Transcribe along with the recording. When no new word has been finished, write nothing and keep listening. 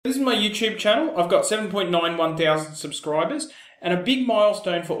YouTube channel. I've got 7.91 thousand subscribers, and a big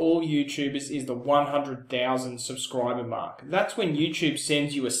milestone for all YouTubers is the 100,000 subscriber mark. That's when YouTube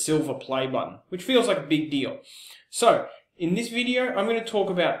sends you a silver play button, which feels like a big deal. So, in this video, I'm going to talk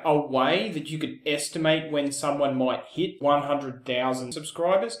about a way that you could estimate when someone might hit 100,000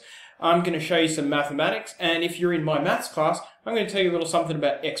 subscribers. I'm going to show you some mathematics, and if you're in my maths class, I'm going to tell you a little something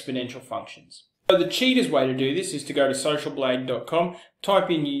about exponential functions. So the cheapest way to do this is to go to socialblade.com, type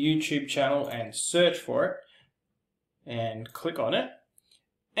in your YouTube channel and search for it, and click on it,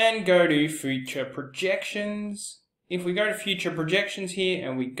 and go to future projections. If we go to future projections here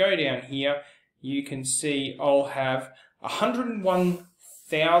and we go down here, you can see I'll have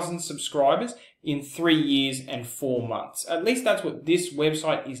 101,000 subscribers in 3 years and 4 months. At least that's what this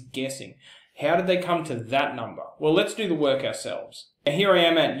website is guessing. How did they come to that number? Well, let's do the work ourselves. Here I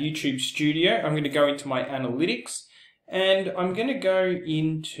am at YouTube Studio. I'm going to go into my analytics, and I'm going to go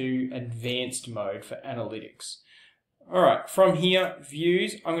into advanced mode for analytics. Alright, from here,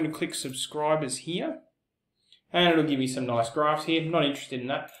 views, I'm going to click subscribers here, and it'll give me some nice graphs here. I'm not interested in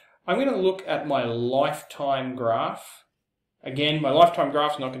that. I'm going to look at my lifetime graph. Again, my lifetime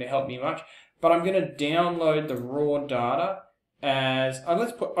graph's not going to help me much, but I'm going to download the raw data as,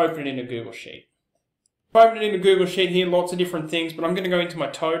 let's open it in a Google Sheet. If I open it in a Google Sheet here, lots of different things, but I'm going to go into my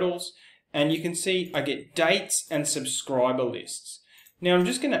totals, and you can see I get dates and subscriber lists. Now I'm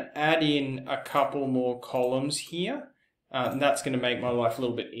just going to add in a couple more columns here, and that's going to make my life a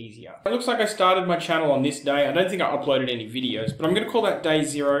little bit easier. It looks like I started my channel on this day. I don't think I uploaded any videos, but I'm going to call that day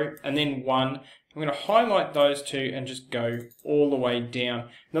 0 and then 1. I'm going to highlight those two and just go all the way down. And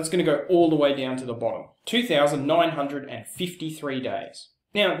that's going to go all the way down to the bottom. 2,953 days.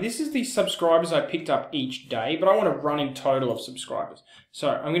 Now, this is the subscribers I picked up each day, but I want a running total of subscribers.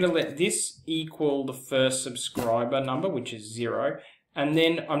 So I'm going to let this equal the first subscriber number, which is 0. And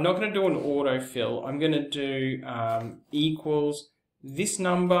then I'm not going to do an autofill. I'm going to do equals this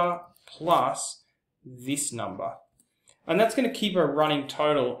number plus this number. And that's going to keep a running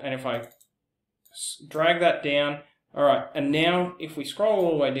total. And if I drag that down, all right, and now if we scroll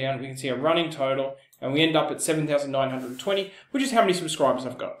all the way down, we can see a running total, and we end up at 7,920, which is how many subscribers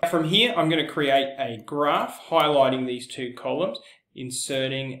I've got. From here, I'm going to create a graph highlighting these two columns,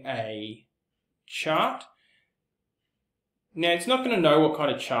 inserting a chart. Now, it's not going to know what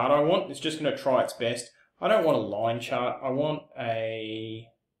kind of chart I want. It's just going to try its best. I don't want a line chart. I want a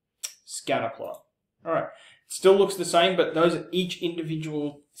scatter plot. All right. It still looks the same, but those are each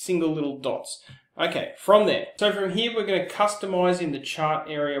individual single little dots. Okay, from there. So from here, we're going to customize in the chart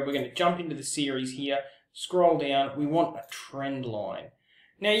area. We're going to jump into the series here, scroll down. We want a trend line.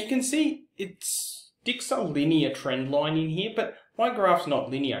 Now, you can see it sticks a linear trend line in here, but my graph's not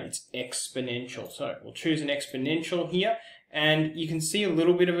linear. It's exponential. So we'll choose an exponential here. And you can see a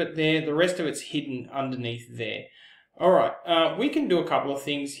little bit of it there. The rest of it's hidden underneath there. All right, we can do a couple of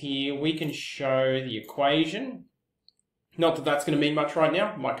things here. We can show the equation. Not that that's going to mean much right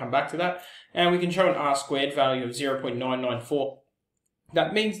now. Might come back to that. And we can show an R² value of 0.994.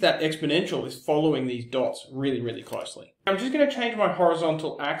 That means that exponential is following these dots really, really closely. I'm just going to change my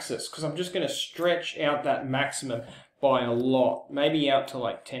horizontal axis because I'm just going to stretch out that maximum by a lot, maybe out to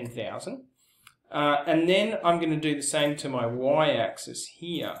like 10,000. And then I'm going to do the same to my y-axis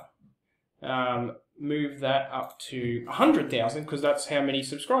here. Move that up to 100,000 because that's how many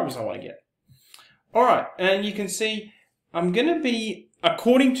subscribers I want to get. All right, and you can see I'm going to be,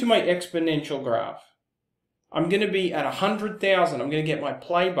 according to my exponential graph, I'm going to be at 100,000. I'm going to get my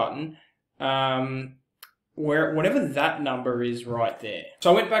play button where whatever that number is right there.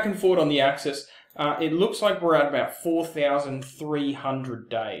 So I went back and forth on the axis. It looks like we're at about 4,300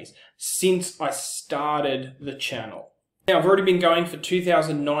 days since I started the channel. Now, I've already been going for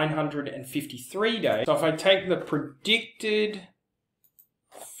 2,953 days. So if I take the predicted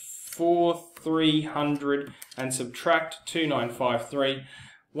 4,300 and subtract 2,953,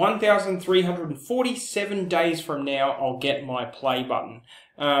 1,347 days from now, I'll get my play button.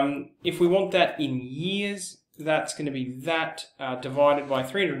 If we want that in years, that's going to be that divided by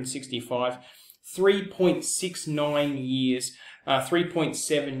 365. 3.69 years,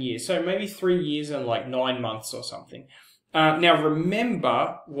 3.7 years. So maybe 3 years and like 9 months or something. Now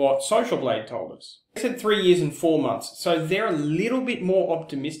remember what Social Blade told us. They said 3 years and 4 months. So they're a little bit more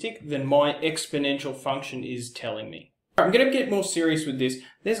optimistic than my exponential function is telling me. I'm going to get more serious with this.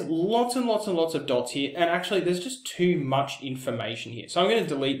 There's lots and lots and lots of dots here. And actually there's just too much information here. So I'm going to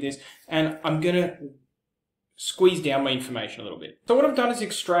delete this and I'm going to squeeze down my information a little bit. So what I've done is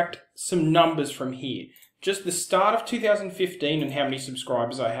extract some numbers from here. just the start of 2015 and how many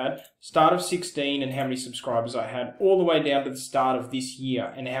subscribers I had, start of 16 and how many subscribers I had, all the way down to the start of this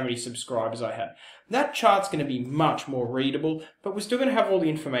year and how many subscribers I had. That chart's going to be much more readable, but we're still going to have all the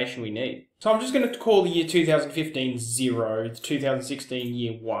information we need. So I'm just going to call the year 2015 0, 2016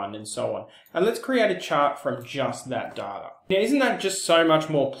 year 1, and so on. And let's create a chart from just that data. Now, isn't that just so much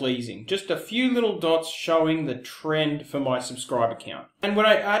more pleasing? Just a few little dots showing the trend for my subscriber count. And when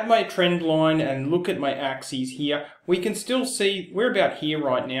I add my trend line and look at my axes here, we can still see, we're about here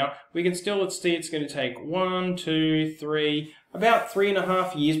right now, we can still, let's see, it's going to take 1, 2, 3, about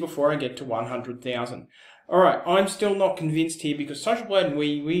 3.5 years before I get to 100,000. Alright, I'm still not convinced here because Social Blade and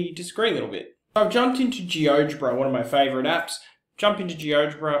we disagree a little bit. I've jumped into GeoGebra, one of my favourite apps, jump into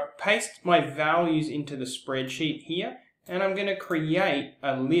GeoGebra, paste my values into the spreadsheet here, and I'm going to create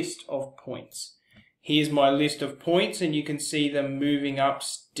a list of points. Here's my list of points, and you can see them moving up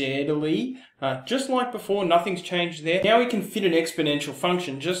steadily. Just like before, nothing's changed there. Now we can fit an exponential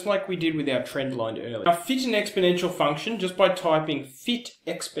function, just like we did with our trend line earlier. Now fit an exponential function just by typing fit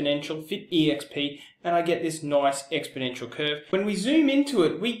exponential, fit exp, and I get this nice exponential curve. When we zoom into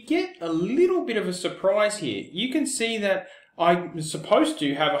it, we get a little bit of a surprise here. You can see that I'm supposed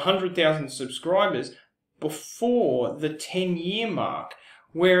to have 100,000 subscribers before the 10-year mark.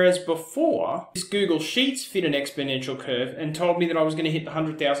 Whereas before, this Google Sheets fit an exponential curve and told me that I was going to hit the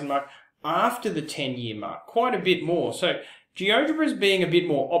 100,000 mark after the 10-year mark, quite a bit more. So GeoGebra is being a bit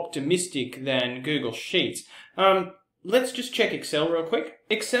more optimistic than Google Sheets. Let's just check Excel real quick.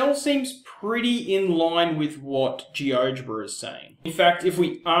 Excel seems pretty in line with what GeoGebra is saying. In fact, if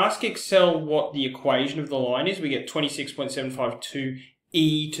we ask Excel what the equation of the line is, we get 26.752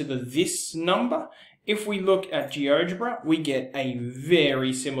 e to the this number. If we look at GeoGebra, we get a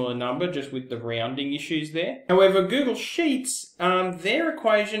very similar number, just with the rounding issues there. However, Google Sheets, their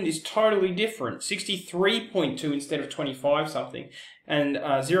equation is totally different. 63.2 instead of 25 something, and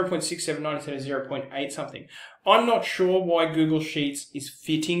 0.679 instead of 0.8 something. I'm not sure why Google Sheets is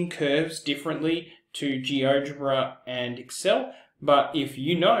fitting curves differently to GeoGebra and Excel, but if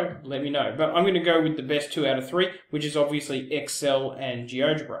you know, let me know. But I'm going to go with the best 2 out of 3, which is obviously Excel and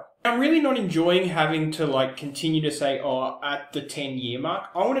GeoGebra. I'm really not enjoying having to continue to say, oh, at the 10-year mark.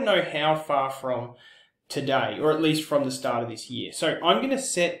 I want to know how far from today, or at least from the start of this year. So I'm going to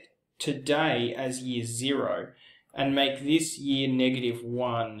set today as year 0 and make this year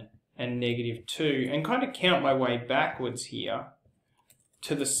 -1 and -2 and kind of count my way backwards here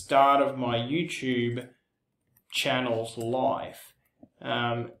to the start of my YouTube channel's life.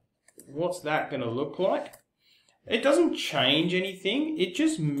 What's that going to look like? It doesn't change anything, it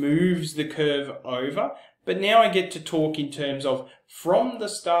just moves the curve over. But now I get to talk in terms of from the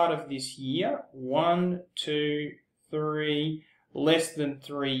start of this year, 1, 2, 3, less than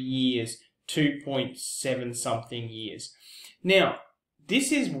 3 years, 2.7 something years. Now,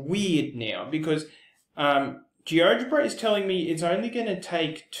 this is weird now because GeoGebra is telling me it's only going to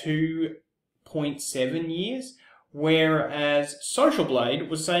take 2.7 years, whereas Social Blade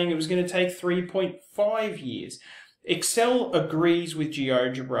was saying it was going to take 3.5 years. Excel agrees with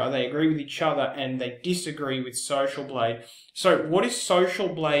GeoGebra, they agree with each other, and they disagree with Social Blade. So what is Social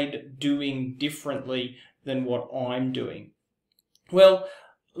Blade doing differently than what I'm doing? Well,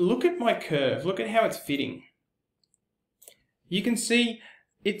 look at my curve, look at how it's fitting. You can see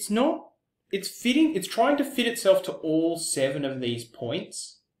it's trying to fit itself to all 7 of these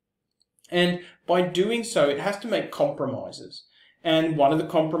points. And by doing so, it has to make compromises. And one of the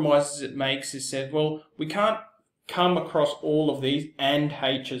compromises it makes is says, well, we can't come across all of these and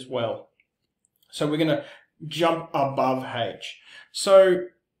H as well. So we're going to jump above H. So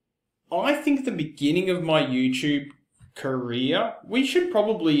I think at the beginning of my YouTube career, we should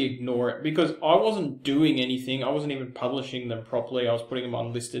probably ignore it because I wasn't doing anything. I wasn't even publishing them properly. I was putting them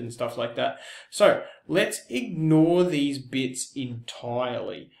unlisted and stuff like that. So let's ignore these bits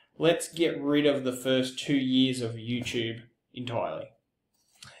entirely. Let's get rid of the first 2 years of YouTube entirely.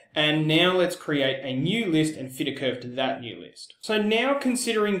 And now let's create a new list and fit a curve to that new list. So now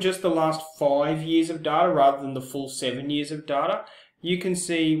considering just the last 5 years of data rather than the full 7 years of data, you can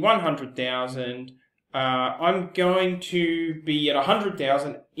see 100,000. I'm going to be at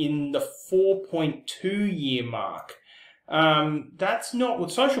 100,000 in the 4.2 year mark. That's not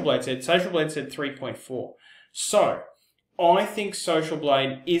what Social Blade said. Social Blade said 3.4. So I think Social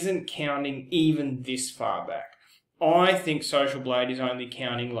Blade isn't counting even this far back. I think Social Blade is only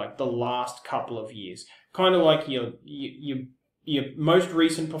counting like the last couple of years. Kind of like your most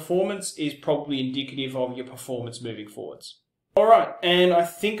recent performance is probably indicative of your performance moving forwards. All right, and I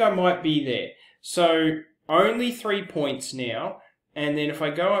think I might be there. So only 3 points now. And then if I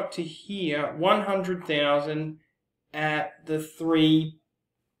go up to here, 100,000 at the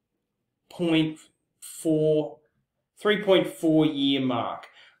 3.4 year mark.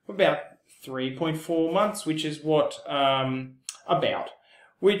 About 3.4 months, which is what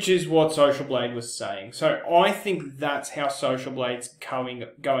Social Blade was saying. So I think that's how Social Blade's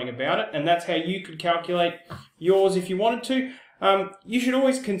going about it, and that's how you could calculate yours if you wanted to. You should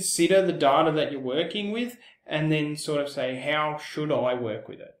always consider the data that you're working with and then sort of say, how should I work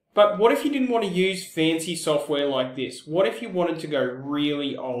with it? But what if you didn't want to use fancy software like this? What if you wanted to go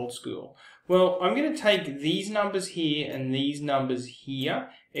really old school? Well, I'm going to take these numbers here and these numbers here,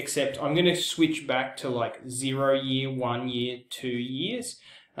 except I'm going to switch back to like 0 year, 1 year, 2 years.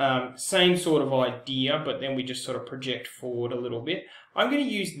 Same sort of idea, but then we just sort of project forward a little bit. I'm going to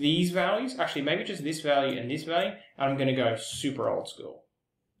use these values, actually maybe just this value and this value, and I'm going to go super old school.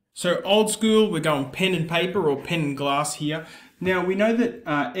 So old school, we're going pen and paper or pen and glass here. Now we know that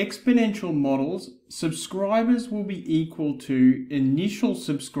exponential models, subscribers will be equal to initial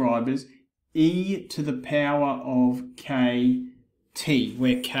subscribers e to the power of kt,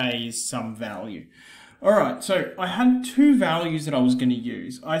 where k is some value. Alright, so I had two values that I was going to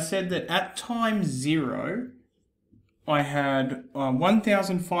use. I said that at time 0, I had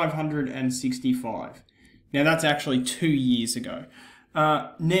 1,565. Now that's actually 2 years ago.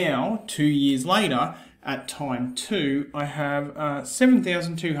 Now, 2 years later, at time 2, I have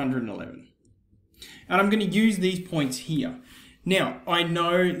 7,211. And I'm going to use these points here. Now, I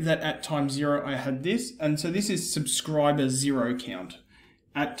know that at time 0 I had this, and so this is subscriber 0 count.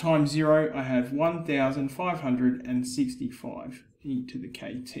 At time 0, I have 1,565 e to the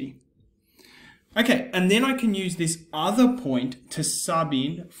kt. Okay, and then I can use this other point to sub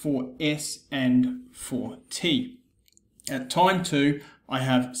in for s and for t. At time 2, I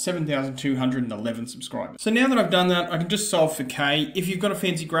have 7,211 subscribers. So now that I've done that, I can just solve for k. If you've got a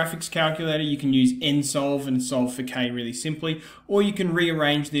fancy graphics calculator, you can use nsolve and solve for k really simply, or you can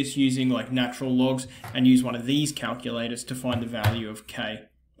rearrange this using like natural logs and use one of these calculators to find the value of k.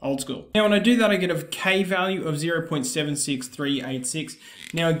 Old school. Now when I do that, I get a k value of 0.76386.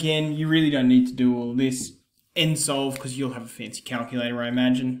 Now again, you really don't need to do all this nsolve because you'll have a fancy calculator, I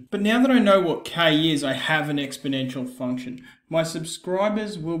imagine. But now that I know what k is, I have an exponential function. My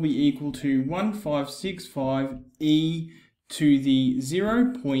subscribers will be equal to 1565 e to the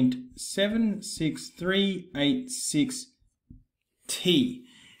 0.76386 t.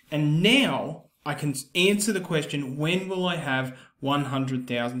 And now I can answer the question, when will I have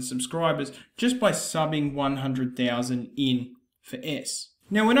 100,000 subscribers, just by subbing 100,000 in for s.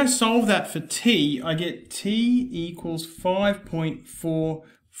 Now when I solve that for t, I get t equals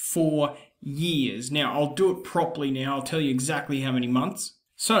 5.44 years. Now I'll do it properly now, I'll tell you exactly how many months.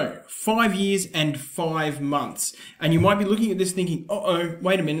 So 5 years and 5 months. And you might be looking at this thinking, uh-oh,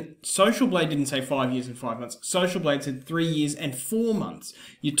 wait a minute, Social Blade didn't say 5 years and 5 months. Social Blade said 3 years and 4 months.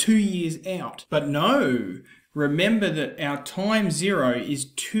 You're 2 years out. But no, remember that our time 0 is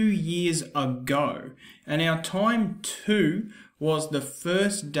 2 years ago. And our time 2 was the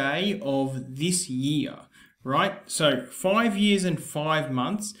first day of this year, right? So 5 years and 5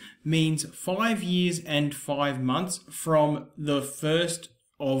 months means 5 years and 5 months from the first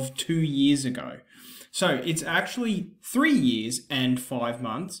of 2 years ago. So it's actually 3 years and 5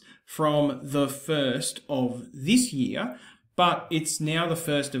 months from the first of this year, but it's now the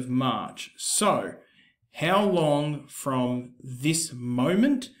 1st of March. So how long from this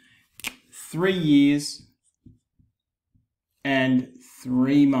moment? 3 years and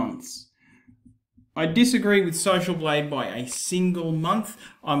 3 months. I disagree with Social Blade by a single month.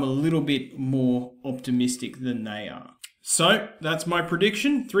 I'm a little bit more optimistic than they are. So that's my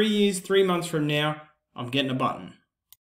prediction. 3 years, 3 months from now, I'm getting a button.